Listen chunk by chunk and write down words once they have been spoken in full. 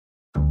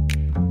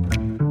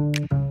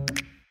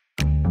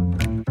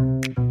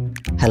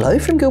Hello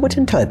from Gilbert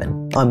and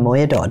Tobin. I'm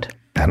Moya Dodd.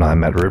 And I'm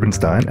Matt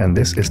Rubenstein, and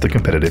this is The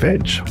Competitive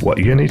Edge, what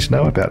you need to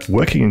know about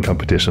working in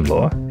competition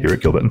law here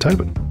at Gilbert and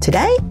Tobin.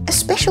 Today, a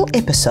special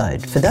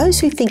episode for those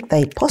who think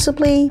they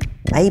possibly,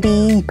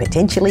 maybe,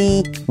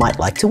 potentially might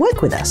like to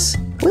work with us.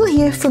 We'll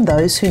hear from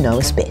those who know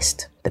us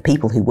best, the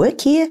people who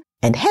work here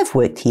and have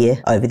worked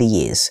here over the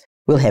years.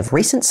 We'll have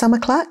recent summer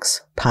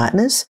clerks,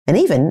 partners, and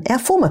even our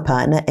former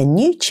partner and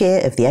new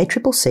chair of the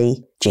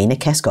ACCC, Gina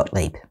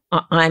Cass-Gottlieb.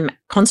 I'm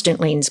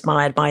constantly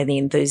inspired by the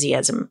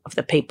enthusiasm of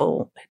the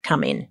people who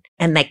come in,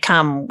 and they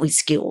come with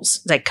skills.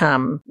 They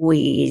come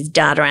with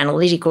data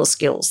analytical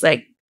skills.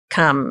 They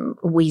come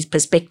with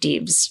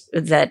perspectives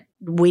that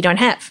we don't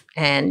have,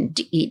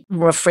 and it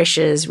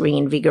refreshes,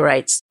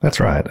 reinvigorates. That's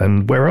right.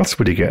 And where else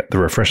would you get the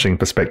refreshing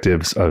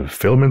perspectives of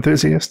film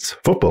enthusiasts,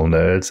 football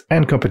nerds,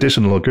 and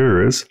competition law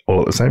gurus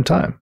all at the same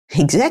time?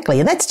 Exactly,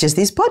 and that's just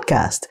this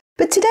podcast.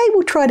 But today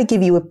we'll try to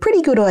give you a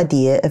pretty good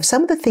idea of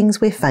some of the things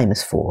we're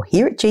famous for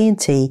here at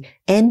G&T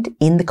and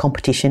in the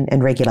Competition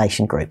and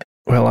Regulation Group.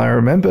 Well, I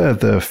remember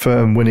the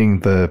firm winning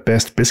the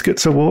Best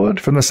Biscuits Award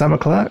from the Summer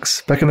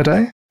Clerks back in the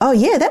day. Oh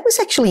yeah, that was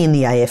actually in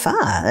the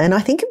AFR, and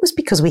I think it was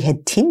because we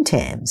had Tim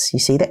Tams. You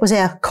see, that was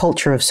our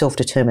culture of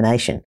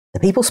self-determination. The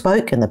people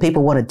spoke and the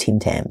people wanted Tim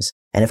Tams.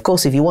 And of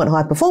course, if you want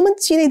high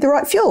performance, you need the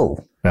right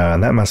fuel.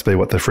 And that must be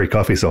what the free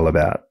coffee's all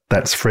about.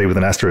 That's free with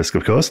an asterisk,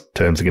 of course.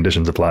 Terms and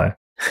conditions apply.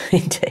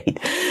 Indeed.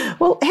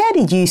 Well, how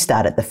did you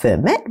start at the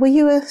firm, Matt? Were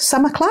you a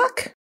summer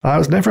clerk? I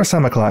was never a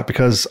summer clerk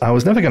because I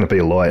was never going to be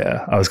a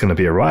lawyer. I was going to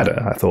be a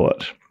writer, I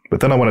thought. But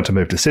then I wanted to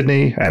move to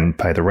Sydney and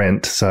pay the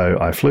rent, so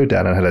I flew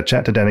down and had a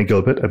chat to Danny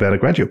Gilbert about a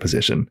graduate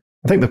position.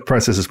 I think the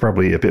process is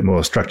probably a bit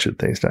more structured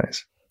these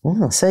days.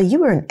 Oh, so you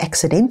were an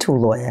accidental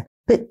lawyer.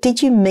 But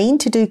did you mean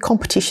to do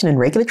competition and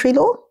regulatory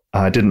law?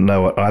 I didn't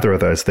know what either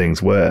of those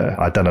things were.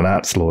 I'd done an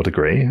arts law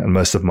degree, and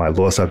most of my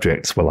law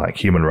subjects were like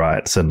human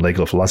rights and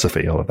legal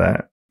philosophy, all of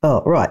that.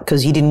 Oh, right,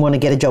 because you didn't want to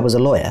get a job as a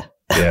lawyer.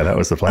 Yeah, that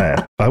was the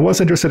plan. I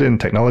was interested in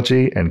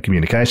technology and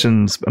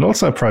communications, and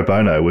also pro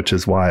bono, which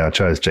is why I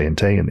chose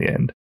G&T in the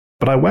end.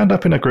 But I wound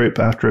up in a group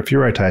after a few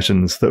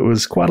rotations that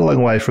was quite a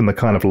long way from the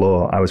kind of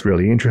law I was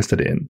really interested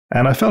in,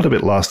 and I felt a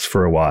bit lost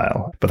for a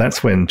while. But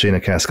that's when Gina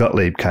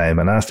Cass-Gottlieb came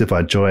and asked if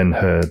I'd join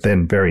her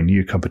then very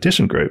new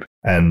competition group,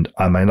 and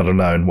I may not have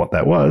known what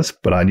that was,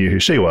 but I knew who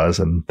she was,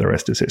 and the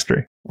rest is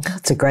history.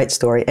 That's a great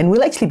story, and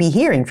we'll actually be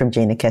hearing from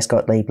Gina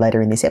Cass-Gottlieb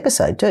later in this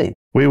episode too.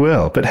 We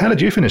will, but how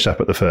did you finish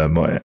up at the firm,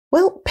 Moya?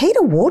 Well,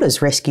 Peter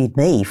Waters rescued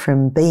me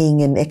from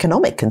being an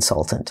economic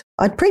consultant.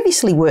 I'd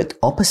previously worked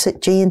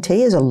opposite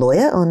G&T as a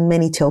lawyer on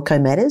many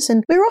telco matters,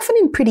 and we were often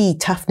in pretty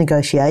tough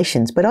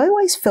negotiations, but I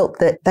always felt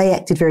that they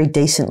acted very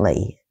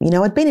decently. You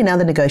know, I'd been in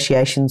other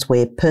negotiations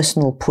where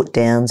personal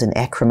put-downs and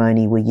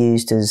acrimony were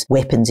used as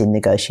weapons in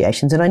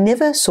negotiations, and I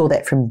never saw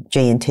that from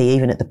G&T,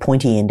 even at the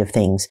pointy end of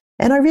things.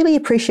 And I really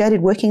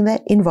appreciated working in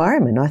that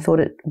environment. I thought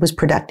it was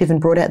productive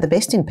and brought out the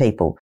best in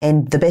people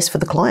and the best for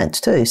the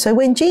clients too. So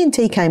when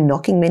G&T came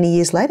knocking many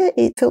years later,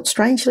 it felt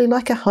strangely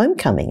like a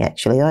homecoming,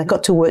 actually. I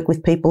got to work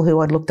with people who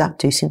I'd looked up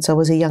to since I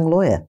was a young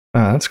lawyer.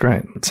 Oh, that's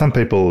great. Some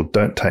people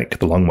don't take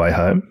the long way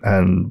home,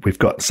 and we've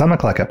got summer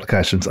clerk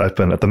applications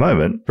open at the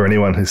moment for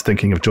anyone who's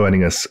thinking of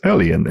joining us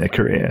early in their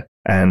career.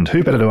 And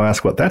who better to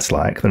ask what that's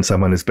like than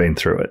someone who's been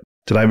through it?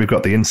 Today we've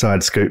got the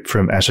inside scoop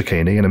from Asher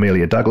Keeney and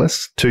Amelia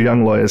Douglas, two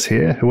young lawyers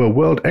here who are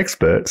world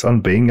experts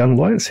on being young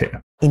lawyers here.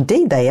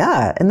 Indeed they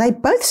are, and they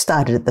both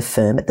started at the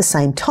firm at the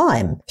same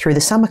time through the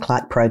summer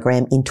clerk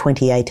program in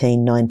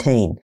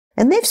 2018-19.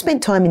 And they've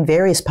spent time in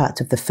various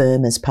parts of the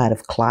firm as part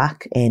of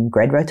clerk and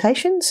grad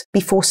rotations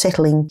before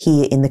settling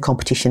here in the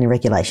Competition and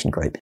Regulation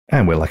Group.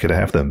 And we're lucky to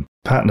have them.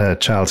 Partner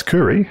Charles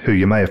Curry, who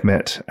you may have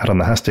met out on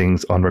the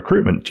hustings on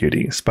recruitment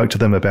duty, spoke to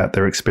them about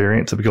their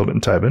experience of Gilbert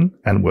and Tobin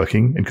and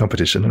working in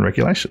competition and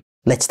regulation.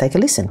 Let's take a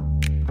listen.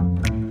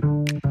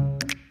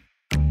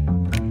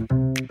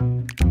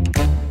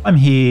 I'm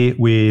here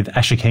with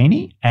Asher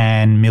Keeney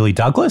and Millie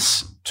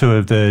Douglas, two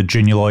of the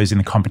junior lawyers in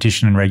the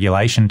competition and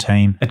regulation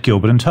team at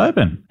Gilbert and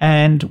Tobin.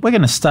 And we're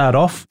going to start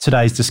off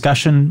today's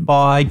discussion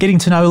by getting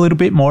to know a little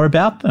bit more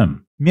about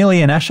them.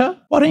 Millie and Asher,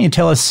 why don't you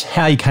tell us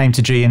how you came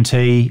to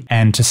G&T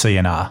and to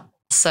CNR?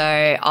 So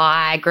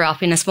I grew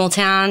up in a small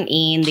town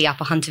in the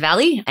Upper Hunter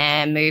Valley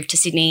and moved to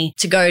Sydney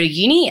to go to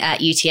uni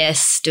at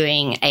UTS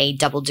doing a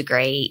double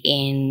degree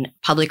in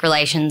public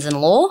relations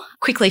and law.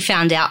 Quickly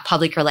found out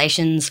public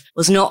relations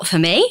was not for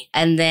me.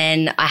 And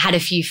then I had a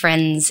few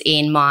friends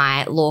in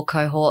my law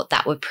cohort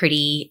that were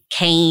pretty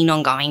keen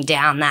on going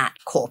down that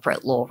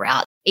corporate law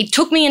route. It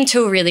took me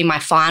until really my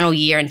final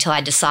year until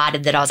I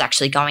decided that I was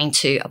actually going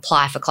to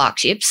apply for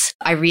Clerkships.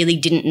 I really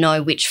didn't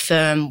know which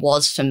firm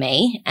was for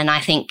me. And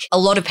I think a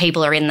lot of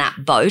people are in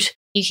that boat.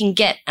 You can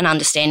get an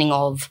understanding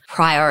of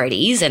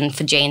priorities. And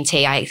for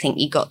G&T, I think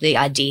you got the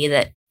idea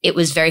that it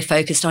was very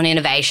focused on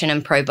innovation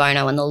and pro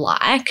bono and the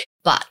like.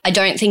 But I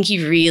don't think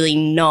you really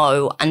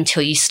know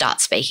until you start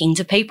speaking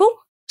to people.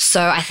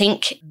 So I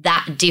think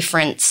that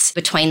difference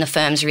between the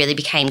firms really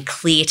became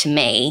clear to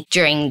me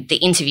during the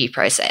interview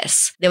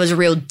process. There was a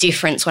real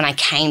difference when I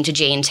came to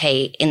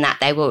G&T in that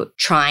they were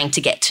trying to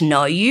get to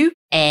know you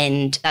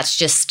And that's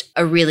just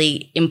a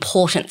really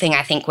important thing,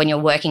 I think, when you're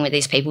working with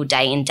these people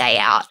day in, day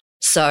out.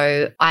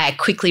 So I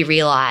quickly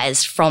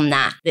realised from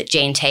that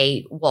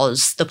G&T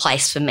was the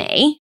place for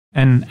me.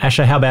 And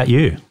Asha, how about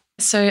you?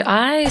 So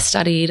I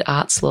studied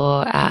arts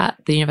law at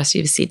the University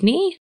of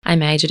Sydney. I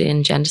majored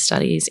in gender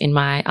studies in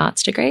my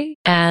arts degree,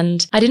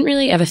 and I didn't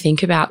really ever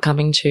think about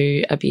coming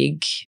to a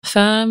big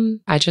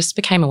firm. I just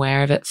became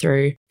aware of it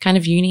through kind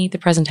of uni, the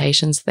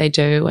presentations they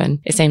do, and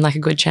it seemed like a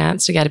good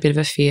chance to get a bit of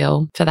a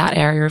feel for that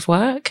area of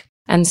work.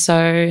 And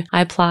so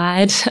I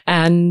applied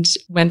and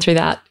went through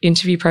that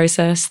interview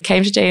process,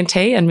 came to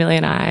G&T, and Millie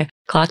and I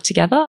clerked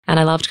together, and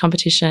I loved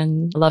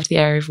competition, I loved the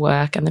area of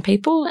work and the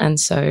people. And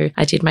so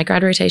I did my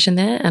grad rotation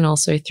there and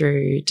also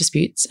through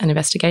disputes and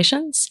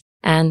investigations,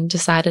 and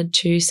decided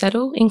to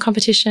settle in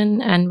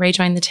competition and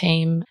rejoin the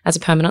team as a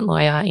permanent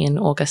lawyer in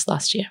August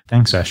last year.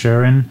 Thanks,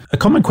 Asha. And a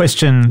common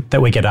question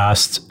that we get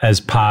asked as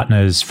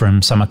partners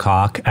from summer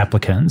clerk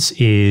applicants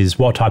is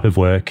what type of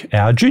work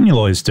our junior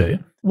lawyers do.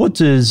 What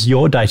does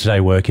your day-to-day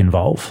work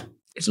involve?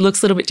 It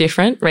looks a little bit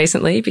different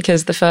recently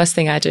because the first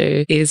thing I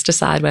do is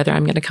decide whether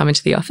I'm going to come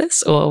into the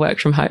office or work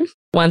from home.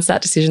 Once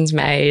that decision's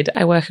made,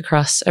 I work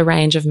across a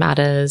range of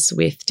matters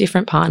with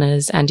different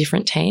partners and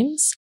different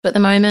teams. But at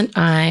the moment,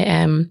 I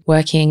am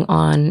working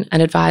on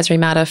an advisory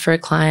matter for a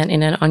client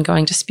in an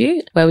ongoing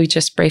dispute where we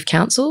just brief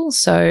counsel.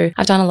 So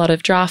I've done a lot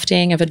of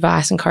drafting of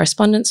advice and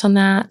correspondence on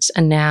that,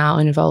 and now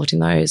I'm involved in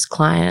those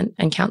client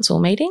and counsel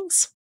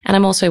meetings. And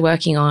I'm also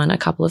working on a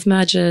couple of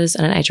mergers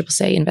and an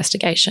ACCC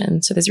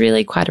investigation. So there's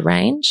really quite a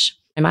range.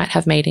 I might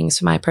have meetings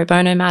for my pro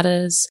bono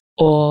matters,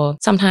 or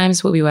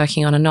sometimes we'll be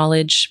working on a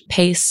knowledge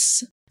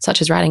piece,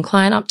 such as writing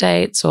client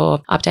updates or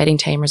updating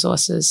team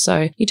resources.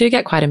 So you do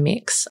get quite a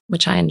mix,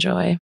 which I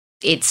enjoy.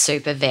 It's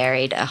super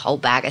varied, a whole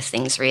bag of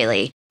things,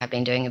 really. I've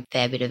been doing a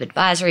fair bit of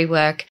advisory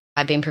work.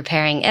 I've been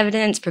preparing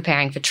evidence,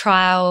 preparing for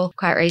trial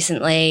quite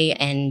recently,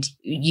 and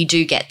you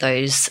do get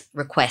those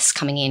requests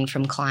coming in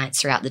from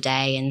clients throughout the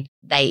day, and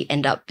they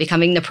end up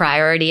becoming the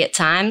priority at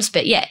times.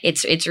 But yeah,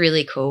 it's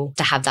really cool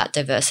to have that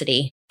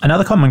diversity.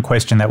 Another common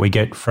question that we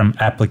get from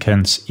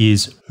applicants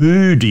is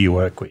who do you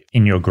work with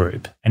in your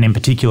group? And in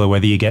particular,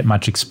 whether you get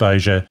much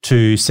exposure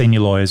to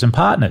senior lawyers and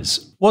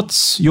partners.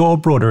 What's your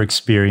broader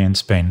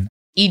experience been?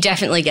 You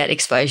definitely get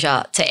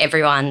exposure to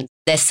everyone.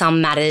 There's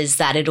some matters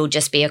that it'll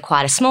just be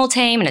quite a small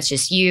team and it's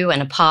just you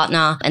and a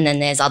partner. And then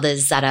there's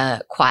others that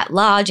are quite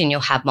large and you'll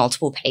have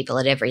multiple people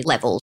at every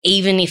level.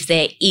 Even if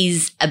there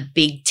is a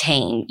big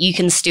team, you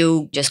can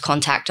still just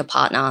contact a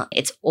partner.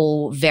 It's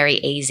all very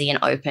easy and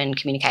open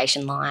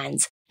communication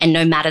lines. And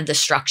no matter the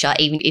structure,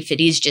 even if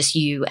it is just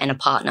you and a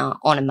partner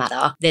on a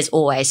matter, there's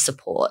always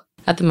support.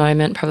 At the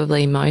moment,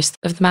 probably most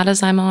of the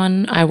matters I'm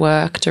on, I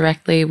work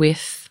directly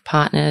with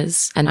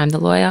partners and I'm the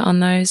lawyer on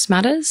those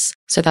matters.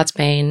 So that's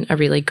been a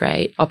really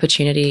great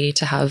opportunity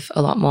to have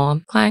a lot more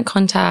client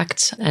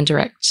contact and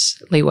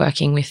directly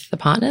working with the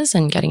partners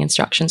and getting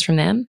instructions from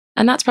them.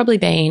 And that's probably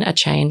been a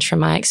change from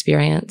my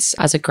experience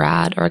as a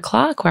grad or a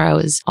clerk where I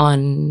was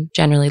on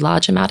generally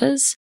larger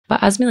matters.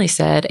 But as Millie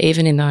said,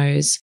 even in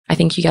those, I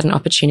think you get an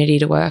opportunity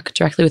to work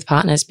directly with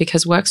partners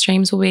because work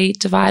streams will be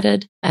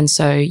divided. And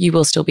so you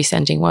will still be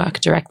sending work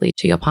directly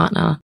to your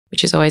partner,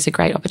 which is always a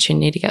great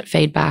opportunity to get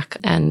feedback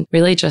and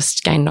really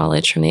just gain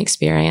knowledge from the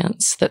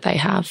experience that they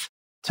have.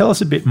 Tell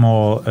us a bit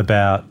more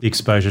about the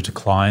exposure to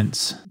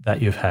clients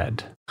that you've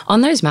had.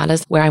 On those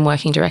matters where I'm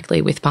working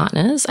directly with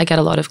partners, I get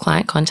a lot of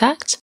client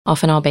contact.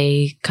 Often I'll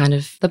be kind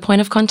of the point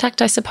of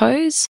contact, I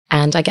suppose,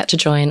 and I get to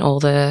join all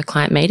the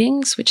client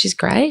meetings, which is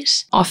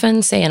great. Often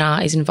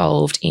CNR is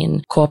involved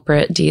in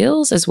corporate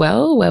deals as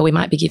well, where we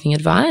might be giving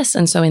advice.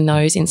 And so in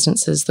those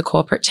instances, the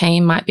corporate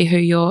team might be who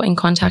you're in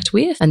contact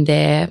with, and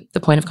they're the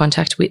point of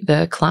contact with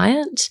the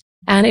client.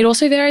 And it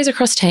also varies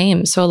across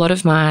teams. So a lot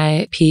of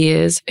my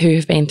peers who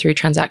have been through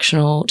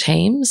transactional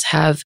teams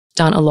have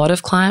done a lot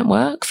of client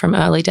work from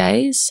early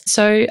days.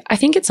 So I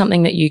think it's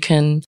something that you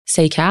can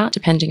seek out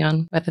depending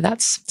on whether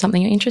that's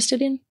something you're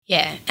interested in.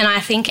 Yeah, and I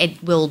think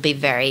it will be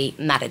very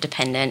matter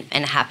dependent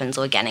and happens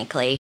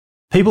organically.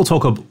 People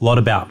talk a lot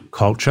about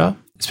culture,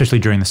 especially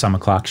during the summer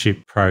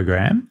clerkship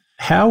program.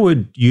 How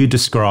would you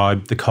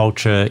describe the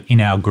culture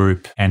in our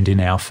group and in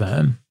our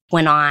firm?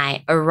 When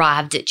I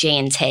arrived at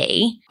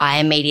G&T, I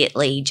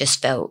immediately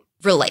just felt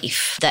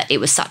relief that it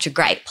was such a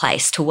great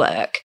place to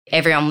work.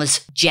 Everyone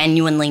was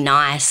genuinely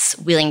nice,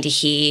 willing to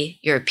hear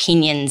your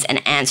opinions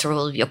and answer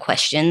all of your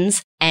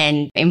questions.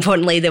 And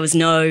importantly, there was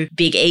no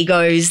big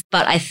egos.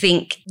 But I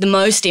think the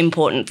most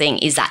important thing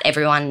is that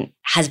everyone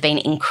has been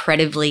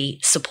incredibly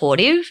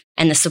supportive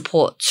and the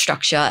support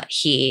structure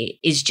here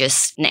is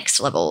just next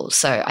level.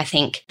 So I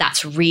think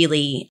that's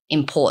really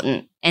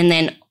important. And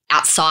then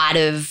outside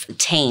of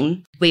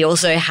team, we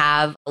also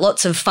have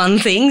lots of fun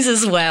things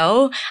as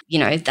well. You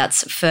know,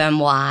 that's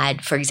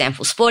firm-wide, for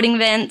example, sporting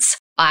events.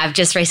 I've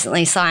just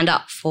recently signed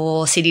up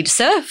for City to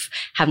Surf.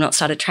 Have not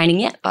started training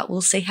yet, but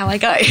we'll see how I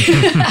go.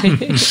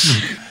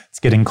 It's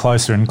getting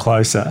closer and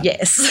closer.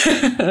 Yes.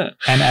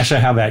 And Asha,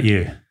 how about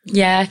you?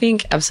 Yeah, I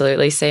think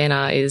absolutely.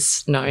 CNR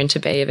is known to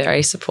be a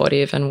very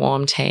supportive and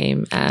warm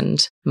team,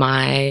 and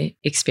my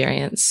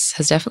experience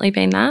has definitely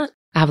been that.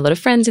 I have a lot of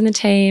friends in the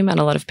team and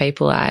a lot of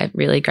people I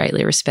really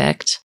greatly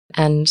respect.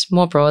 And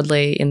more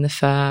broadly in the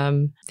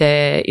firm,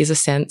 there is a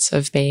sense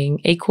of being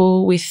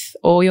equal with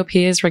all your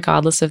peers,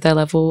 regardless of their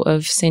level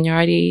of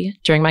seniority.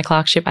 During my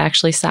clerkship, I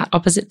actually sat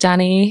opposite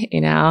Danny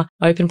in our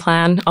open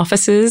plan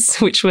offices,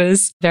 which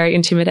was very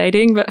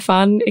intimidating but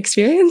fun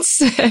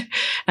experience.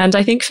 And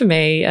I think for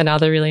me,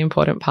 another really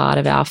important part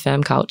of our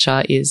firm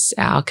culture is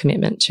our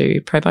commitment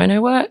to pro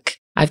bono work.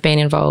 I've been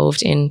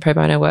involved in pro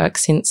bono work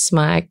since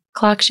my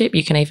clerkship.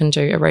 You can even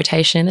do a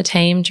rotation in the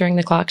team during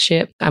the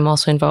clerkship. I'm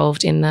also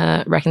involved in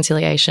the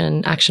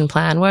Reconciliation Action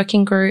Plan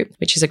Working Group,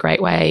 which is a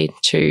great way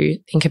to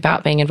think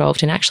about being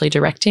involved in actually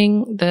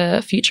directing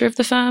the future of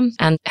the firm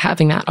and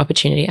having that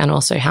opportunity, and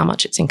also how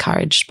much it's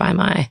encouraged by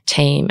my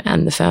team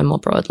and the firm more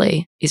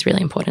broadly is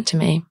really important to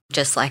me.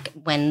 Just like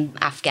when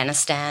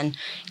Afghanistan,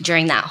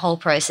 during that whole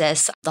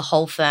process, the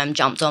whole firm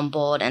jumped on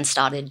board and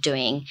started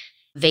doing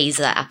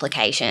visa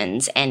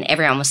applications, and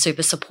everyone was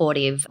super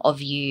supportive of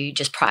you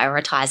just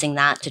prioritizing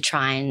that to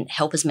try and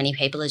help as many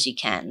people as you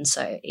can.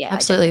 So yeah,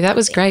 absolutely. That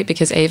was great,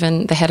 because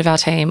even the head of our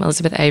team,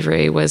 Elizabeth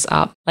Avery, was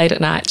up late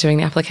at night doing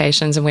the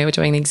applications, and we were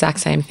doing the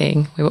exact same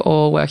thing. We were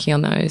all working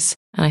on those.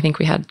 And I think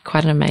we had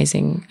quite an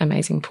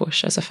amazing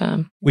push as a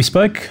firm. We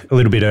spoke a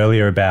little bit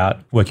earlier about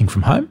working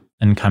from home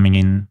and coming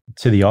in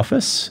to the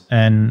office.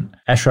 And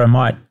Asha, I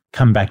might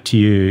come back to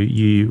you.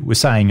 You were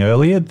saying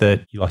earlier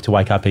that you like to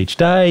wake up each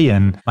day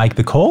and make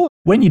the call.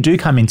 When you do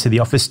come into the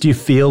office, do you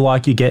feel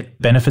like you get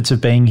benefits of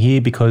being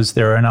here because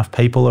there are enough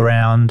people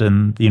around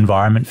and the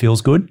environment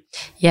feels good?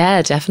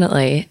 Yeah,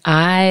 definitely.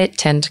 I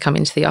tend to come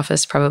into the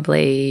office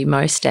probably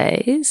most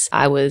days.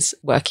 I was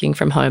working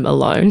from home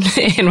alone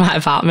in my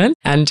apartment,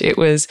 and it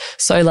was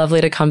so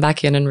lovely to come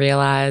back in and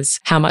realise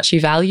how much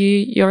you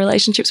value your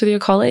relationships with your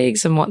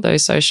colleagues and what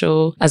those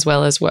social as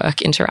well as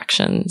work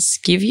interactions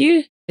give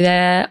you.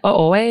 There are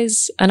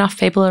always enough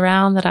people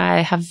around that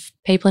I have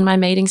people in my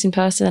meetings in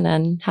person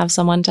and have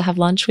someone to have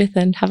lunch with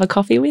and have a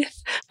coffee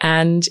with.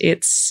 And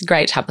it's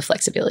great to have the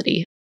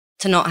flexibility.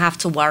 To not have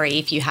to worry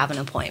if you have an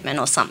appointment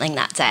or something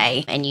that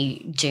day and you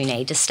do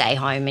need to stay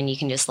home, and you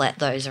can just let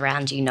those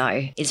around you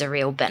know is a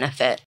real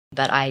benefit.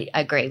 But I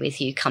agree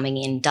with you, coming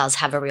in does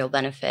have a real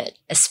benefit,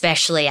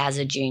 especially as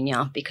a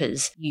junior,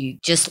 because you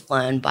just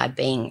learn by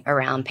being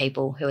around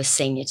people who are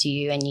senior to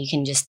you, and you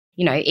can just,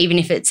 you know, even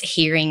if it's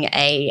hearing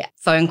a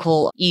phone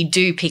call, you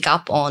do pick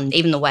up on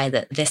even the way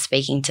that they're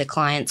speaking to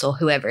clients or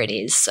whoever it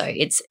is. So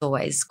it's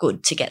always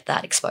good to get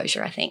that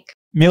exposure, I think.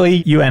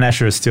 Millie, you and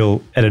Asha are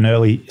still at an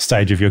early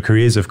stage of your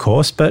careers, of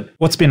course, but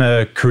what's been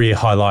a career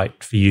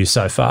highlight for you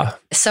so far?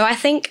 So I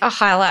think a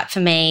highlight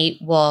for me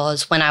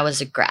was when I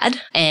was a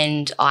grad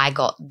and I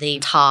got the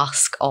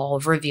task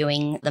of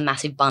reviewing the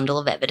massive bundle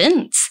of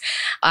evidence.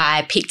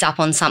 I picked up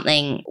on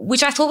something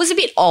which I thought was a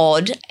bit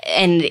odd,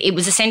 and it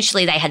was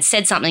essentially they had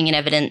said something in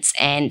evidence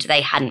and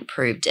they hadn't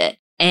proved it.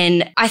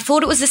 And I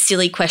thought it was a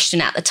silly question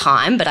at the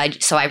time, but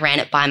I ran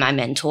it by my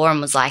mentor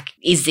and was like,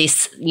 is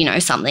this,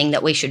 something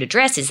that we should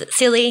address? Is it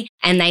silly?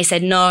 And they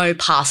said, no,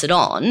 pass it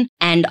on.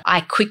 And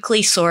I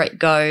quickly saw it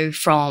go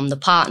from the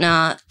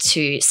partner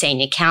to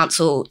senior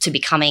counsel to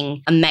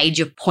becoming a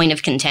major point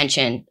of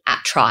contention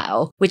at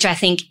trial, which I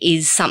think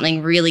is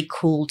something really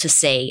cool to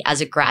see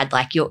as a grad.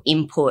 Like, your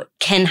input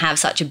can have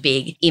such a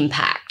big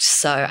impact.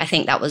 So I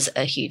think that was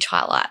a huge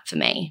highlight for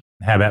me.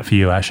 How about for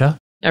you, Asha?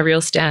 A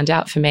real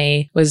standout for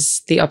me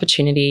was the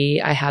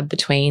opportunity I had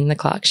between the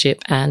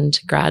clerkship and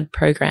grad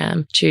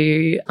program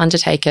to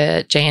undertake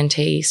a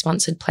J&T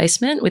sponsored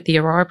placement with the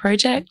Aurora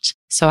project.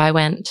 So I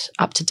went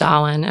up to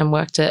Darwin and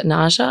worked at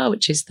NAJA,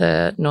 which is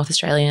the North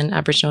Australian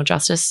Aboriginal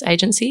Justice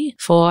Agency,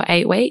 for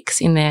 8 weeks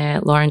in their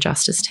law and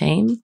justice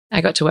team. I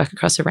got to work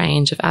across a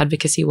range of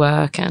advocacy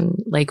work and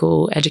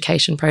legal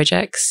education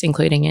projects,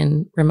 including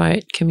in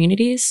remote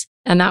communities.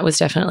 And that was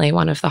definitely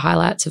one of the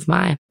highlights of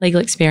my legal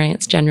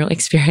experience, general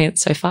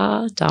experience so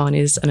far. Darwin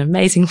is an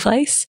amazing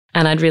place.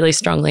 And I'd really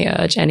strongly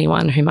urge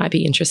anyone who might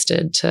be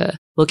interested to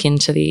look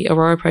into the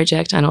Aurora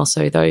project and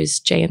also those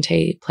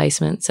J&T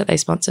placements that they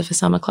sponsor for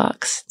summer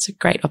clerks. It's a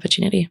great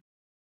opportunity.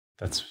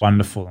 That's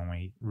wonderful. And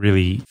we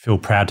really feel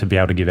proud to be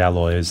able to give our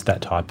lawyers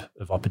that type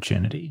of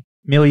opportunity.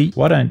 Millie,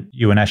 why don't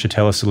you and Asha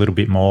tell us a little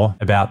bit more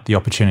about the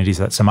opportunities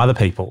that some other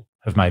people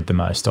have made the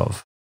most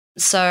of?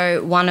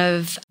 So one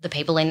of the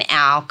people in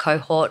our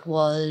cohort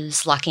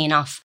was lucky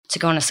enough to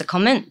go on a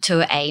secondment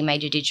to a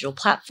major digital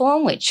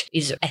platform, which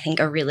is, I think,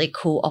 a really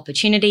cool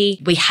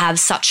opportunity. We have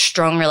such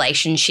strong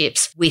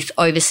relationships with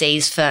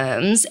overseas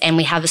firms, and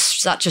we have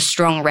such a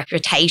strong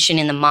reputation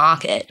in the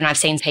market. And I've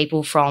seen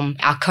people from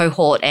our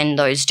cohort and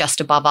those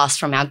just above us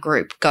from our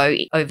group go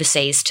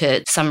overseas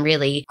to some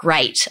really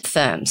great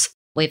firms.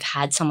 We've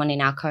had someone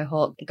in our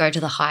cohort go to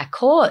the High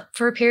Court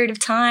for a period of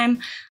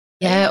time.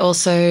 Yeah,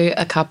 also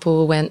a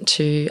couple went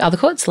to other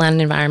courts, Land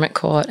and Environment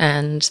Court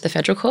and the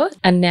Federal Court.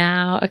 And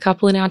now a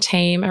couple in our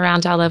team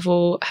around our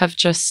level have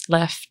just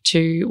left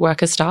to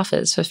work as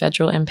staffers for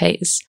federal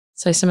MPs.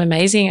 So some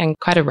amazing and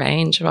quite a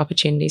range of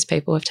opportunities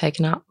people have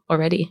taken up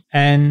already.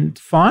 And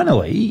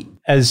finally,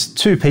 as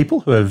two people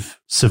who have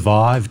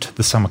survived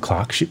the summer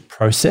clerkship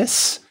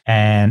process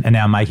and are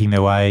now making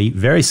their way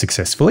very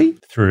successfully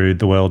through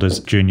the world as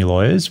junior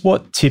lawyers,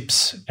 what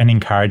tips and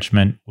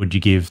encouragement would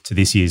you give to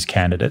this year's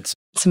candidates?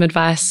 Some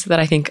advice that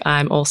I think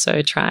I'm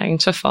also trying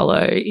to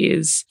follow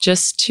is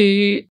just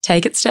to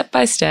take it step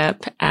by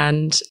step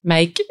and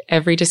make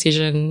every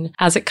decision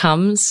as it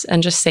comes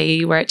and just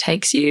see where it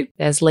takes you.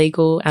 There's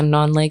legal and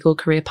non-legal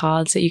career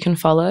paths that you can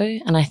follow.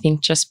 And I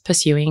think just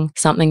pursuing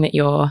something that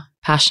you're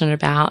passionate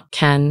about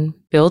can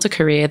build a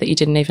career that you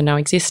didn't even know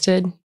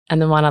existed.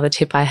 And then one other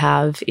tip I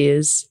have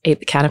is eat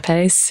the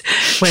canapés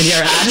when you're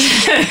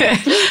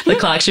at the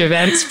clerkship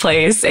events.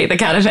 Please eat the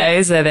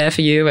canapés. They're there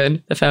for you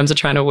and the firms are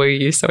trying to woo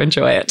you, so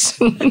enjoy it.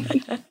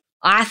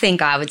 I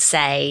think I would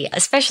say,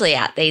 especially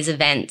at these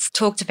events,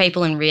 talk to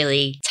people and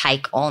really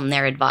take on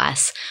their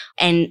advice.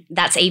 And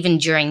that's even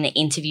during the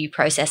interview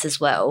process as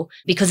well,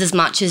 because as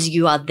much as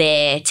you are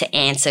there to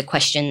answer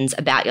questions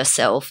about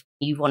yourself,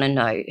 you want to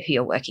know who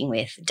you're working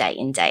with day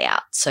in, day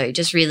out. So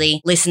just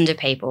really listen to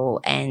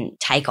people and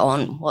take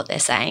on what they're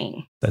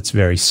saying. That's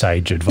very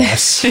sage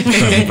advice from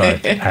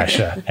both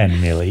Asha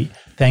and Millie.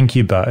 Thank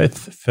you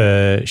both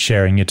for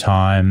sharing your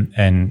time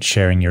and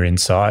sharing your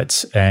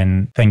insights.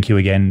 And thank you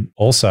again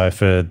also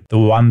for the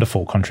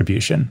wonderful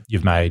contribution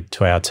you've made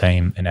to our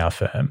team and our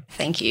firm.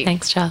 Thank you.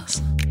 Thanks,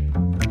 Charles.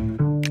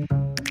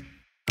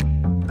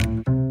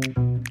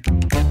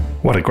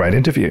 What a great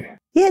interview.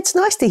 Yeah, it's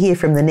nice to hear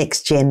from the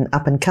next gen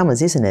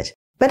up-and-comers, isn't it?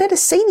 But at a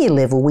senior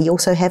level, we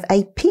also have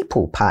a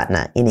people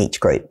partner in each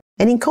group.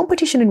 And in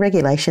competition and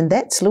regulation,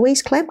 that's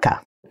Louise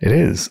Klamka. It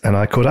is, and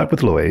I caught up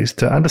with Louise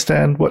to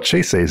understand what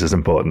she sees as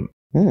important.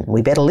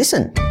 We better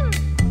listen.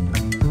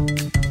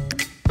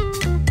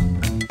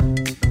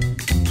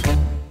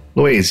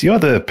 Louise, you're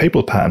the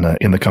people partner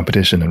in the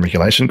competition and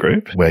regulation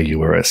group, where you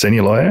were a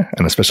senior lawyer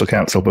and a special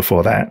counsel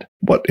before that.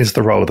 What is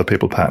the role of the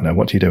people partner?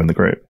 What do you do in the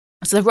group?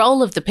 So the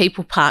role of the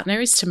people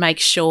partner is to make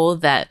sure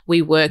that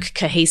we work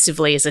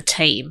cohesively as a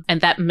team. And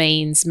that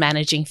means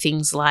managing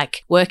things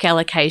like work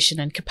allocation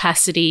and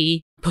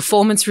capacity,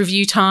 performance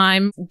review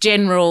time,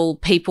 general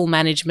people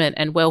management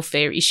and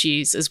welfare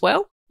issues as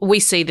well. We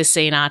see the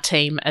C&R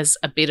team as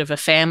a bit of a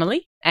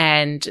family,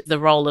 and the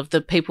role of the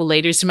people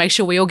leader is to make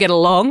sure we all get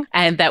along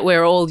and that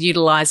we're all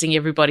utilising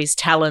everybody's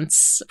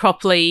talents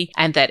properly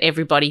and that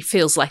everybody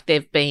feels like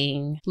they've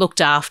been looked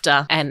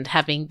after and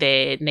having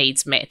their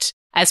needs met.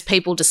 As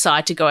people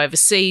decide to go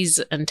overseas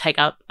and take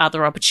up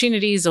other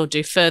opportunities or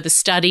do further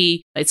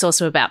study, it's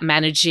also about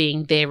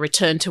managing their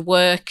return to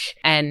work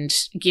and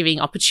giving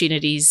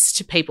opportunities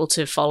to people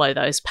to follow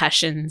those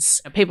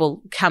passions.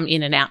 People come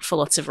in and out for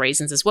lots of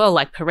reasons as well,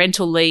 like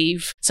parental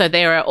leave. So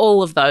there are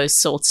all of those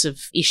sorts of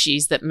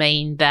issues that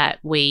mean that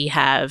we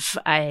have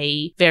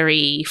a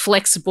very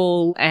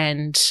flexible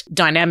and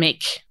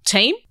dynamic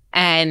team.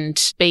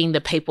 And being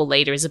the people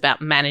leader is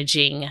about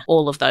managing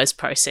all of those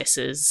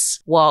processes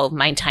while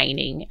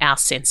maintaining our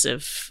sense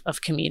of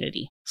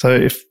community. So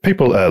if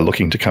people are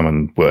looking to come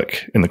and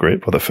work in the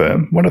group or the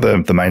firm, what are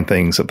the main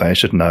things that they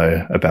should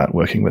know about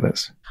working with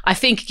us? I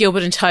think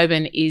Gilbert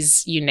Tobin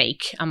is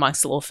unique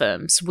amongst law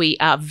firms. We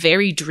are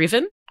very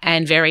driven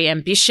and very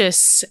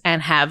ambitious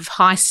and have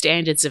high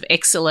standards of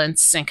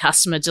excellence and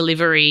customer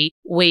delivery.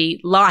 We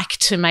like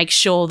to make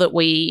sure that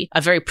we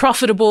are very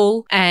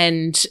profitable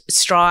and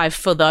strive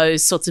for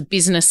those sorts of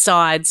business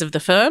sides of the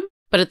firm.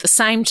 But at the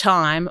same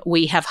time,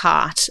 we have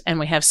heart and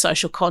we have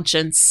social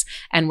conscience,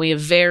 and we are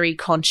very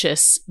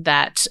conscious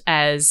that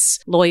as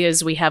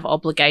lawyers, we have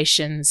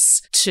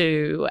obligations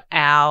to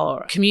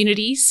our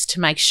communities to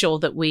make sure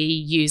that we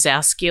use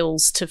our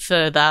skills to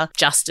further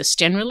justice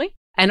generally.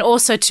 And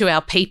also to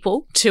our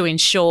people to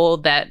ensure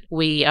that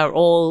we are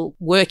all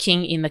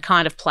working in the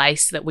kind of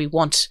place that we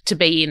want to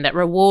be in, that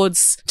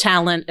rewards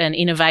talent and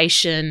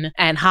innovation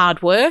and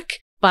hard work,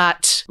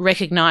 but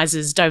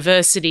recognises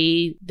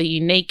diversity, the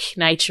unique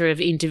nature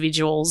of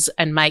individuals,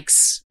 and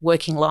makes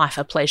working life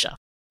a pleasure.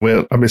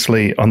 We're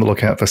obviously on the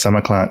lookout for summer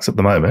clerks at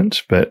the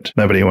moment, but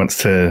nobody wants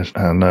to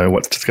know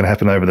what's going to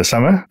happen over the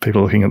summer.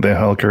 People looking at their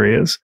whole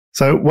careers.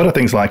 So what are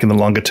things like in the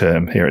longer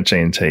term here at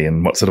G&T,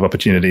 and what sort of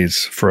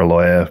opportunities for a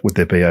lawyer would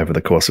there be over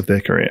the course of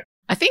their career?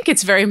 I think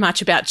it's very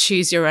much about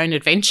choose your own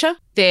adventure.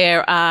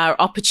 There are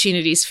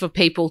opportunities for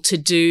people to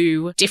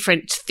do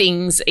different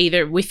things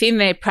either within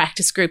their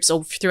practice groups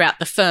or throughout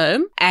the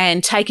firm,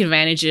 and take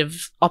advantage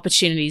of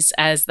opportunities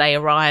as they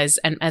arise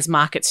and as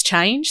markets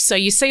change. So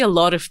you see a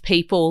lot of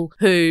people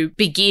who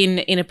begin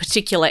in a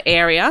particular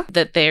area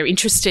that they're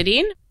interested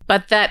in,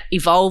 but that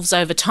evolves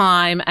over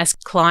time as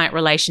client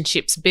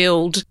relationships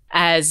build,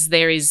 as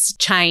there is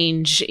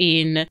change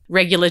in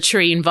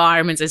regulatory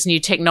environments, as new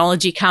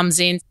technology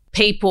comes in.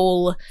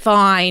 People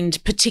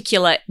find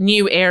particular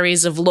new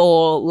areas of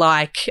law,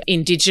 like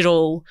in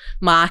digital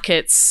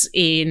markets,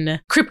 in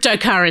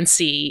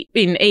cryptocurrency,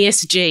 in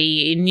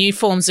ESG, in new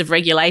forms of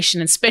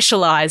regulation, and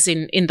specialize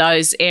in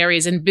those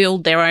areas and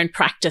build their own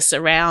practice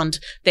around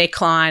their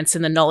clients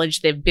and the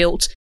knowledge they've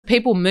built.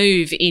 People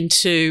move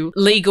into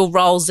legal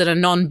roles that are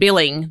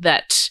non-billing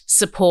that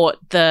support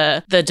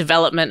the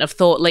development of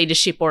thought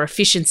leadership or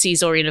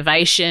efficiencies or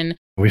innovation.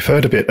 We've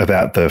heard a bit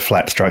about the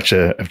flat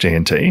structure of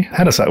G&T.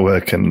 How does that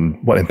work and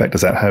what impact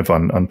does that have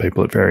on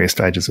people at various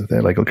stages of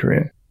their legal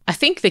career? I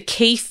think the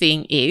key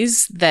thing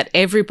is that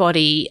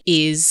everybody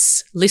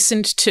is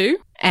listened to,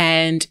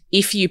 and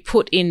if you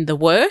put in the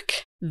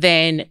work,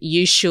 then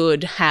you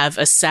should have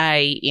a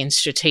say in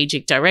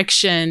strategic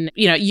direction.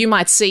 You know, you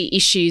might see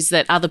issues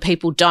that other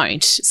people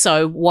don't.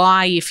 So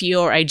why, if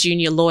you're a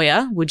junior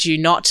lawyer, would you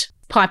not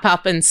pipe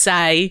up and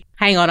say,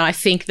 hang on, I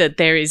think that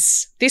there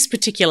is this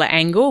particular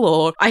angle,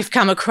 or I've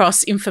come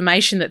across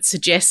information that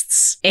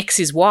suggests X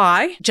is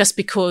Y, just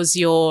because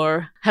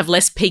you have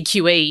less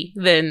PQE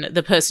than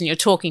the person you're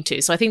talking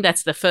to. So I think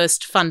that's the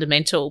first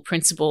fundamental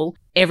principle.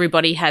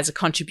 Everybody has a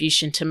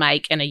contribution to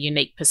make and a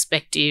unique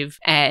perspective,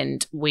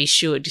 and we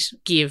should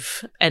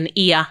give an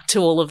ear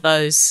to all of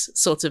those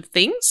sorts of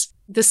things.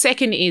 The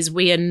second is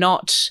we are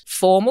not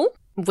formal,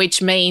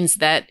 which means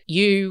that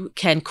you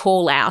can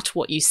call out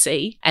what you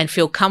see and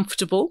feel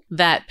comfortable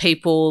that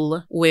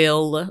people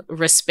will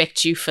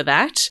respect you for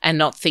that and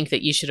not think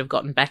that you should have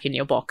gotten back in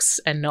your box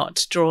and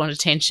not drawn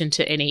attention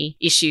to any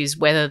issues,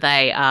 whether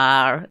they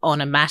are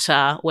on a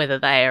matter, whether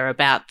they are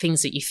about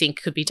things that you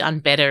think could be done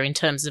better in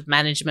terms of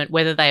management,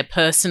 whether they are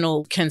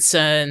personal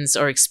concerns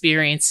or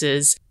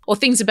experiences, or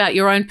things about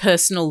your own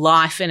personal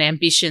life and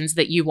ambitions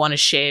that you want to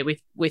share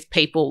with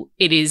people.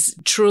 It is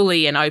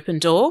truly an open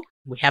door.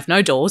 We have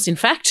no doors, in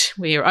fact.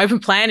 We are open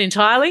plan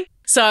entirely.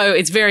 So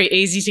it's very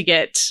easy to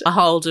get a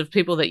hold of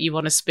people that you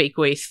want to speak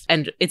with,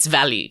 and it's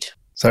valued.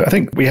 So I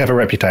think we have a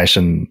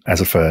reputation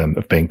as a firm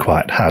of being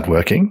quite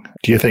hardworking.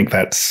 Do you think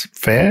that's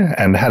fair?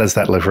 And how does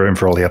that leave room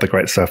for all the other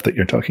great stuff that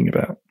you're talking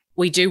about?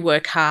 We do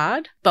work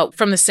hard, but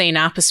from the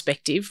C&R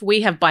perspective,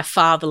 we have by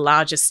far the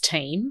largest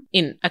team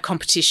in a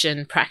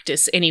competition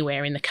practice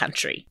anywhere in the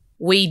country.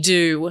 We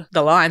do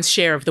the lion's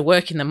share of the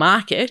work in the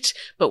market,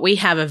 but we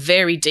have a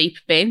very deep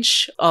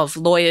bench of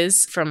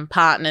lawyers from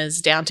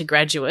partners down to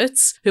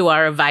graduates who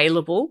are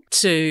available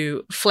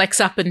to flex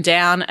up and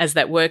down as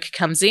that work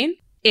comes in.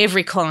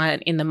 Every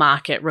client in the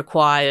market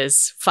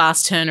requires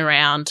fast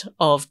turnaround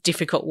of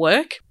difficult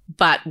work,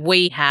 but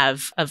we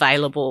have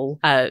available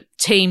a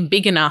team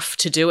big enough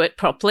to do it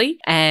properly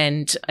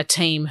and a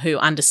team who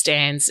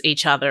understands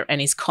each other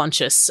and is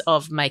conscious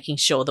of making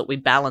sure that we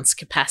balance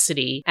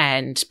capacity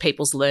and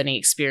people's learning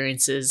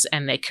experiences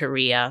and their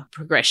career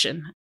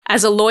progression.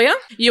 As a lawyer,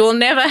 you will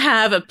never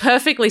have a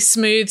perfectly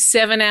smooth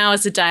 7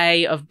 hours a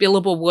day of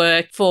billable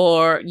work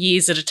for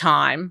years at a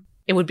time.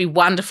 It would be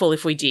wonderful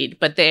if we did,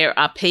 but there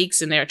are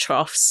peaks and there are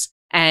troughs.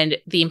 And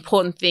the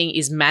important thing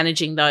is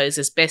managing those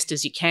as best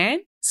as you can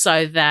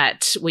so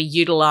that we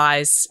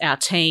utilize our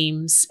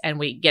teams and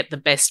we get the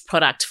best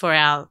product for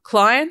our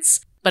clients,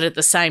 but at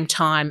the same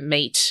time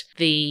meet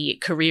the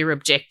career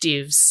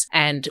objectives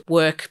and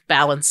work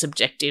balance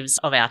objectives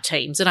of our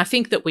teams. And I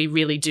think that we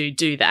really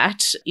do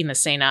that in the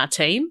C&R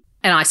team.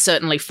 And I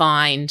certainly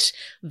find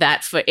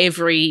that for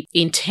every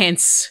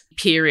intense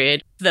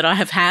period that I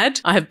have had,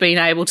 I have been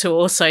able to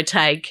also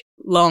take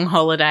long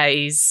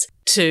holidays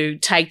to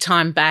take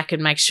time back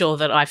and make sure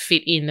that I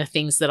fit in the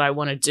things that I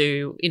want to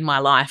do in my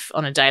life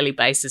on a daily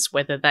basis,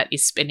 whether that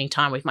is spending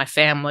time with my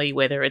family,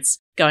 whether it's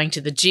going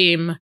to the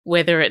gym,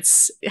 whether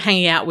it's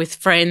hanging out with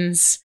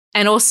friends.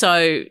 And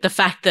also the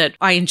fact that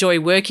I enjoy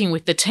working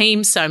with the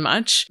team so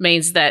much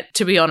means that,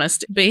 to be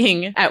honest,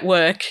 being at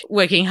work,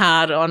 working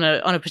hard on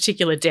a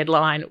particular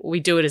deadline,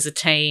 we do it as a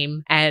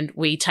team and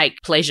we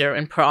take pleasure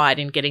and pride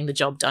in getting the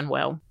job done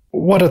well.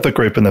 What are the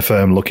group and the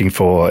firm looking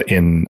for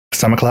in a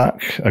summer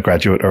clerk, a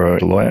graduate or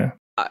a lawyer?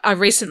 I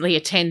recently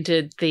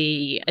attended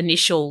the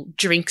initial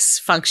drinks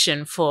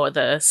function for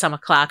the summer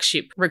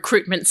clerkship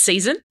recruitment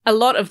season. A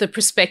lot of the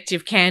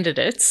prospective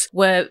candidates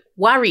were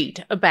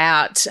worried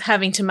about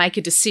having to make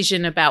a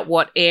decision about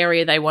what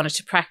area they wanted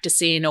to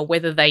practice in, or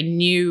whether they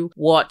knew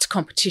what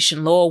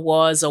competition law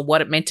was, or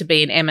what it meant to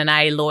be an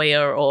M&A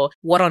lawyer, or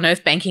what on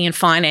earth banking and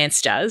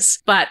finance does.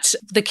 But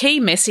the key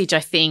message,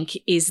 I think,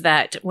 is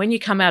that when you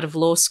come out of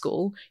law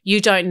school, you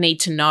don't need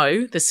to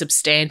know the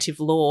substantive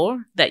law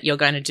that you're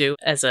going to do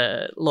as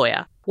a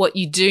lawyer. What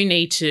you do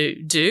need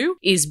to do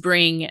is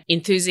bring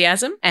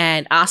enthusiasm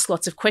and ask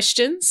lots of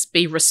questions,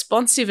 be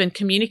responsive and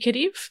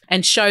communicative,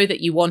 and show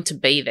that you want to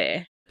be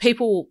there.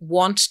 People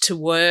want to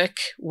work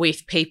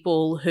with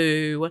people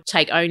who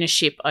take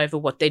ownership over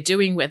what they're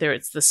doing, whether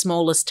it's the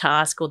smallest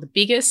task or the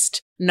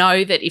biggest.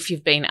 Know that if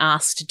you've been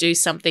asked to do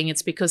something,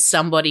 it's because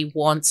somebody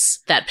wants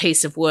that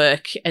piece of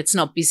work. It's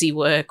not busy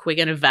work. We're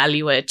going to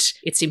value it.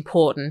 It's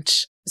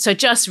important. So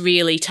just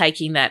really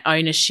taking that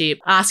ownership,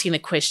 asking the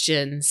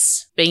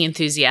questions, being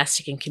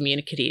enthusiastic and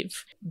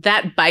communicative.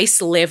 That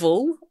base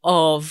level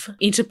of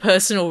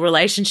interpersonal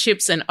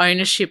relationships and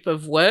ownership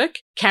of work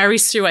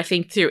carries through, I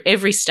think, through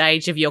every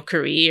stage of your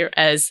career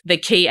as the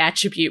key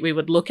attribute we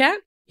would look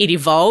at. It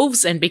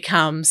evolves and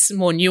becomes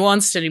more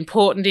nuanced and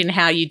important in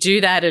how you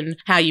do that and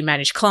how you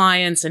manage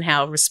clients and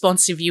how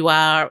responsive you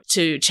are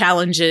to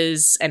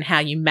challenges and how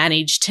you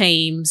manage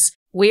teams.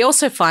 We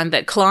also find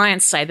that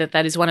clients say that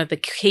that is one of the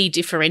key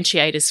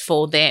differentiators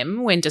for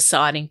them when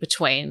deciding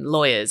between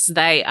lawyers.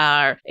 They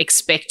are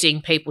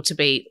expecting people to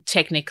be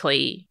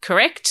technically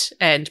correct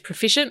and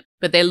proficient,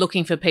 but they're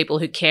looking for people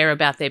who care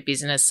about their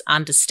business,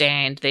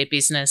 understand their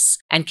business,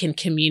 and can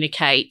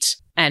communicate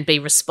and be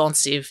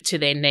responsive to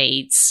their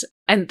needs,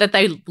 and that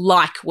they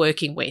like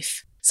working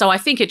with. So I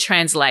think it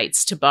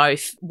translates to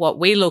both what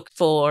we look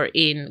for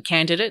in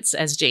candidates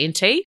as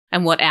G&T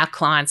and what our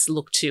clients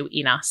look to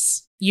in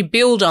us. You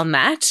build on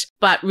that,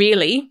 but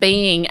really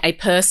being a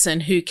person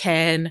who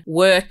can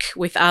work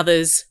with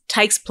others,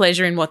 takes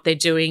pleasure in what they're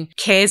doing,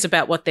 cares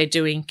about what they're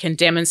doing, can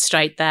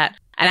demonstrate that,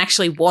 and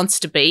actually wants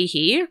to be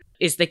here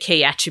is the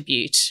key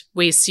attribute.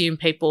 We assume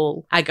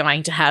people are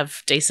going to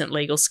have decent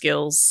legal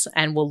skills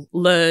and will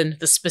learn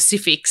the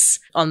specifics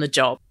on the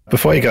job.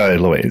 Before you go,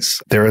 Louise,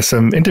 there are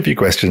some interview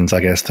questions, I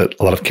guess, that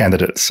a lot of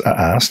candidates are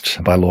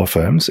asked by law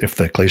firms, if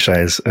the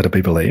cliches are to be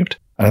believed.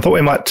 And I thought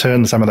we might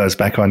turn some of those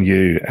back on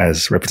you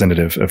as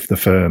representative of the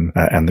firm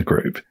and the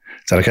group.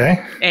 Is that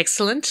okay?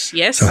 Excellent.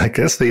 Yes. So I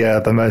guess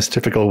the most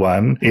typical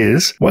one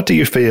is, what do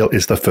you feel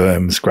is the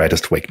firm's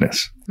greatest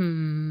weakness?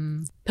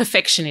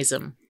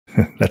 Perfectionism.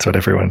 That's what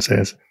everyone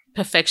says.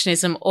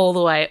 Perfectionism all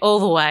the way, all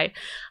the way.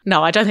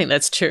 No, I don't think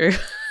that's true.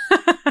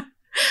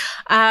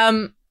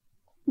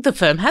 The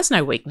firm has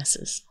no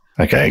weaknesses.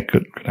 Okay,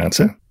 good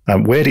answer.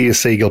 Where do you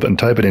see Gilbert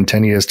Tobin in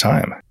 10 years'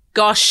 time?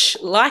 Gosh,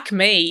 like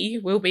me,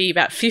 we'll be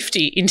about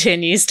 50 in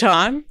 10 years'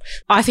 time.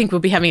 I think we'll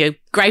be having a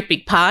great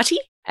big party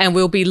and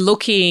we'll be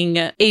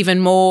looking even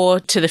more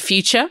to the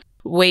future.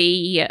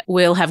 We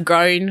will have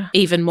grown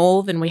even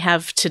more than we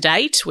have to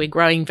date. We're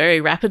growing very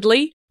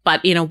rapidly,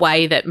 but in a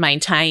way that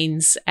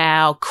maintains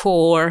our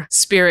core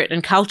spirit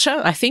and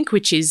culture, I think,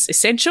 which is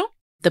essential.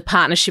 The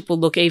partnership will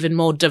look even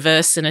more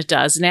diverse than it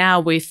does now,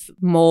 with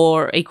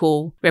more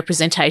equal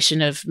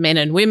representation of men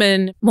and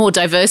women, more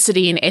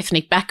diversity in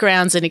ethnic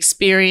backgrounds and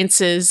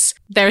experiences.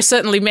 There are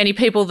certainly many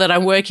people that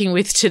I'm working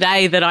with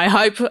today that I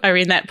hope are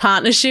in that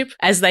partnership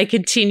as they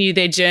continue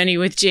their journey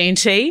with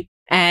G&T.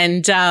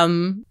 And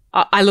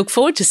I look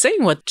forward to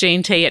seeing what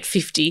G&T at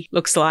 50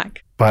 looks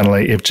like.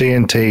 Finally, if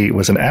G&T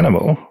was an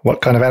animal,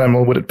 what kind of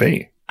animal would it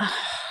be?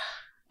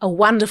 A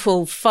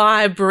wonderful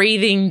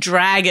fire-breathing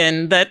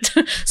dragon that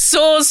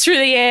soars through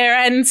the air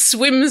and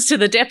swims to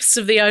the depths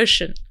of the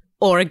ocean.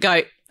 Or a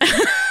goat.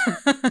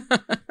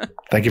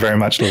 Thank you very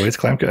much, Louise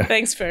Klemke.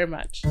 Thanks very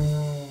much.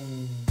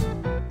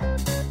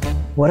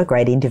 What a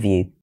great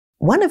interview.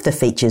 One of the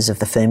features of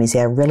the firm is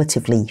our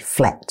relatively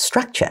flat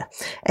structure.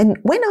 And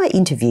when I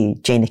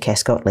interviewed Gina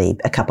Cass-Gottlieb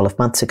a couple of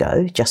months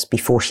ago, just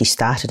before she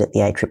started at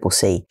the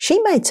ACCC,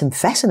 she made some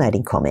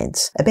fascinating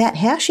comments about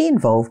how she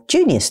involved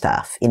junior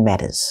staff in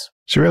matters.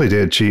 She really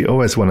did. She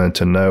always wanted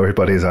to know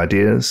everybody's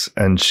ideas,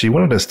 and she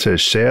wanted us to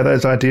share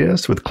those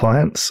ideas with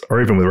clients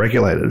or even with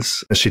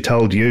regulators, as she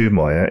told you,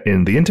 Moya,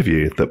 in the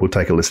interview that we'll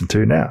take a listen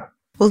to now.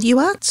 Well, you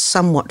are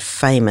somewhat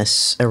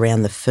famous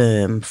around the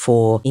firm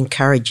for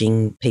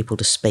encouraging people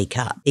to speak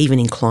up, even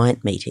in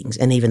client meetings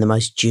and even the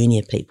most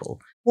junior people.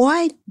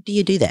 Why do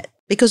you do that?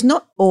 Because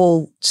not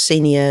all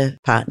senior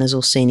partners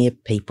or senior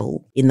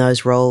people in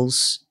those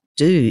roles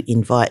do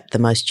invite the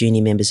most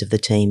junior members of the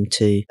team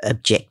to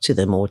object to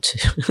them or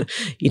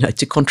to,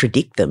 to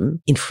contradict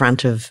them in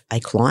front of a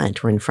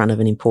client or in front of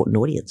an important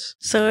audience.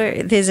 So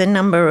there's a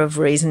number of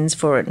reasons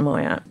for it,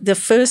 Moya. The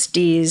first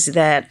is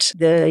that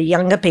the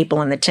younger people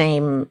on the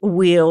team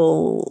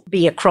will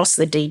be across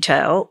the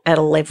detail at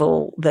a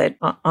level that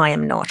I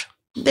am not.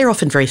 They're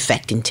often very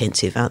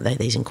fact-intensive, aren't they,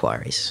 these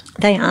inquiries?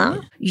 They are.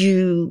 Yeah.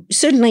 You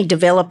certainly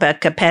develop a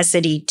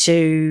capacity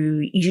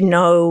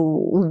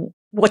to,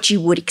 what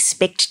you would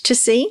expect to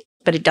see,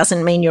 but it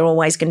doesn't mean you're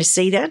always going to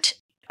see that.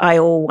 I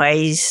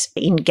always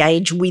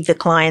engage with the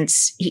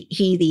clients,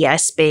 hear the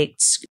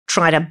aspects,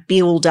 try to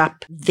build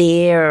up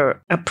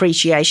their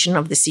appreciation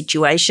of the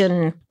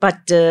situation,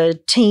 but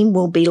the team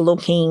will be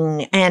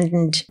looking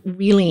and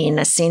really, in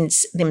a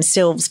sense,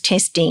 themselves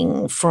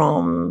testing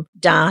from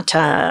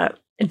data,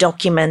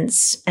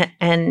 documents,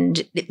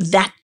 and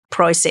that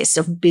process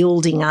of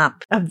building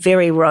up a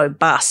very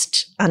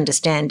robust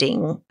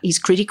understanding is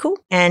critical.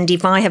 And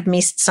if I have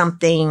missed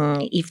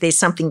something, if there's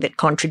something that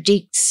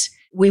contradicts,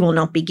 we will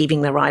not be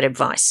giving the right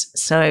advice.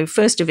 So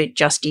first of it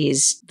just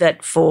is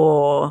that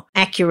for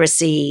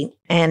accuracy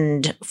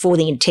and for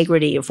the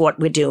integrity of what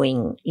we're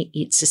doing,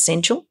 it's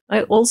essential.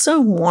 I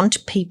also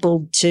want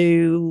people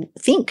to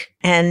think.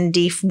 And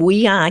if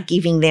we are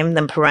giving them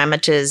the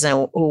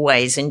parameters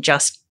always and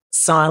just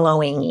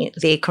siloing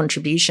their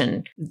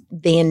contribution,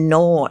 they're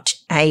not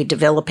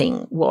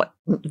developing what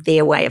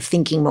their way of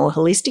thinking more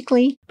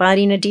holistically. But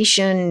in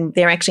addition,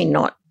 they're actually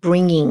not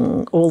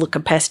bringing all the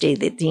capacity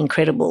that the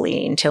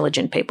incredibly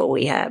intelligent people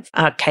we have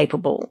are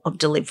capable of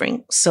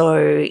delivering. So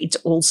it's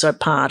also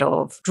part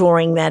of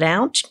drawing that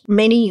out.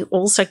 Many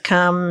also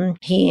come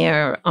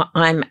here.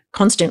 I'm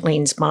constantly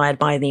inspired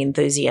by the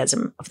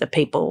enthusiasm of the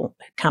people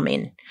who come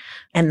in.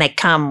 And they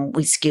come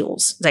with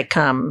skills. They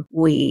come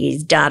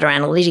with data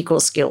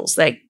analytical skills.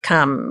 They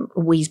come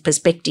with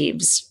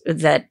perspectives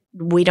that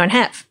we don't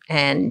have.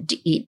 And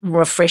it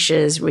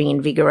refreshes,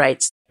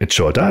 reinvigorates. It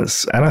sure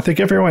does. And I think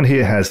everyone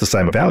here has the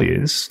same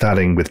values,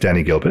 starting with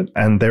Danny Gilbert,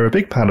 and they're a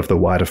big part of the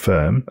wider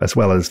firm, as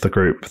well as the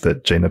group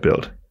that Gina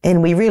built.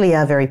 And we really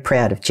are very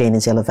proud of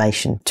Gina's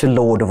elevation to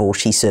Lord of all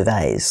she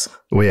surveys.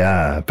 We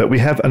are, but we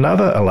have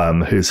another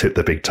alum who's hit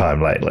the big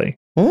time lately.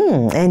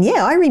 And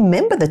yeah, I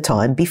remember the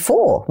time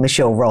before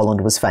Michelle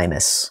Rowland was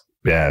famous.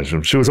 Yeah,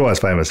 she was always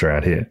famous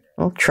around here.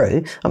 Well,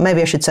 true. Or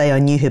maybe I should say I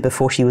knew her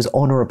before she was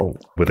honourable.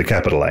 With a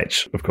capital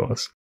H, of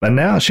course. And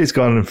now she's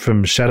gone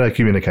from Shadow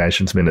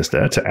Communications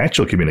Minister to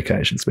Actual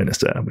Communications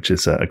Minister, which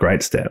is a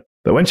great step.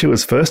 But when she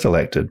was first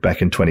elected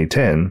back in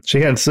 2010,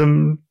 she had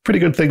some pretty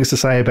good things to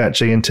say about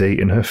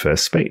G&T in her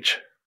first speech.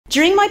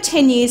 During my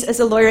 10 years as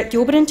a lawyer at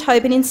Gilbert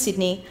Tobin in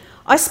Sydney,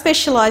 I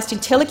specialised in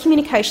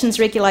telecommunications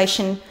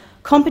regulation,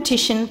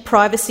 competition,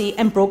 privacy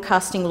and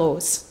broadcasting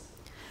laws.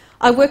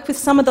 I worked with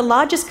some of the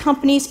largest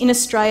companies in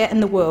Australia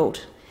and the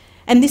world,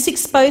 and this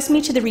exposed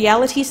me to the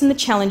realities and the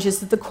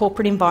challenges of the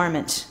corporate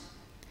environment.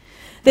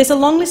 There's a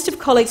long list of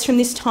colleagues from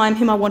this time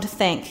whom I want to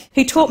thank,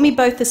 who taught me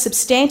both the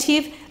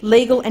substantive,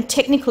 legal and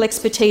technical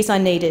expertise I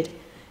needed,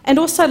 and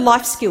also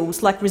life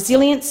skills like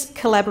resilience,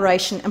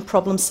 collaboration and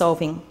problem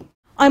solving.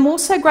 I'm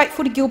also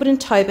grateful to Gilbert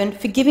Tobin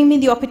for giving me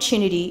the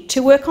opportunity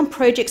to work on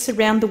projects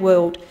around the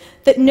world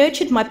that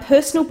nurtured my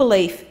personal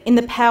belief in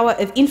the power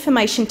of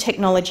information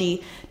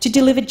technology to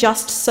deliver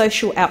just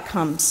social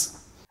outcomes.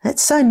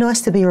 That's so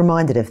nice to be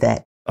reminded of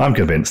that. I'm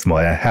convinced,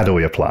 Moya. How do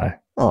we apply?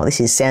 Oh,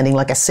 this is sounding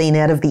like a scene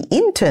out of The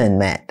Intern,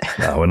 Matt.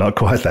 No, we're not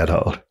quite that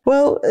old.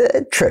 Well,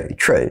 true.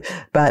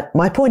 But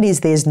my point is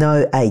there's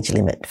no age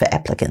limit for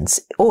applicants,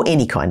 or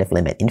any kind of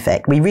limit. In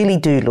fact, we really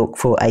do look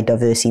for a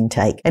diverse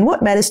intake. And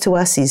what matters to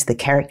us is the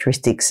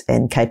characteristics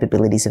and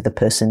capabilities of the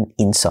person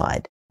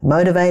inside.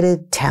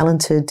 Motivated,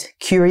 talented,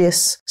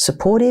 curious,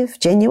 supportive,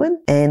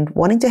 genuine, and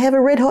wanting to have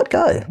a red-hot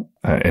go.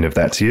 And if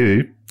that's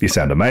you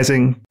sound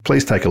amazing,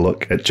 please take a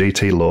look at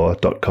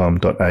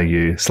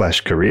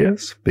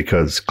gtlaw.com.au/careers,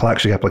 because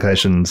clerkship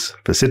applications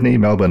for Sydney,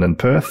 Melbourne and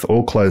Perth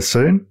all close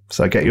soon,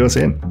 so get yours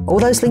in. All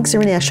those links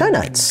are in our show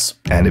notes.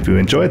 And if you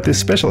enjoyed this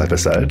special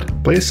episode,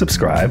 please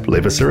subscribe,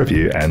 leave us a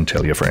review and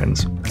tell your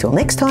friends. Till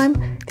next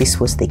time, this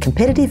was The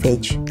Competitive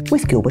Edge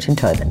with Gilbert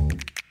Tobin.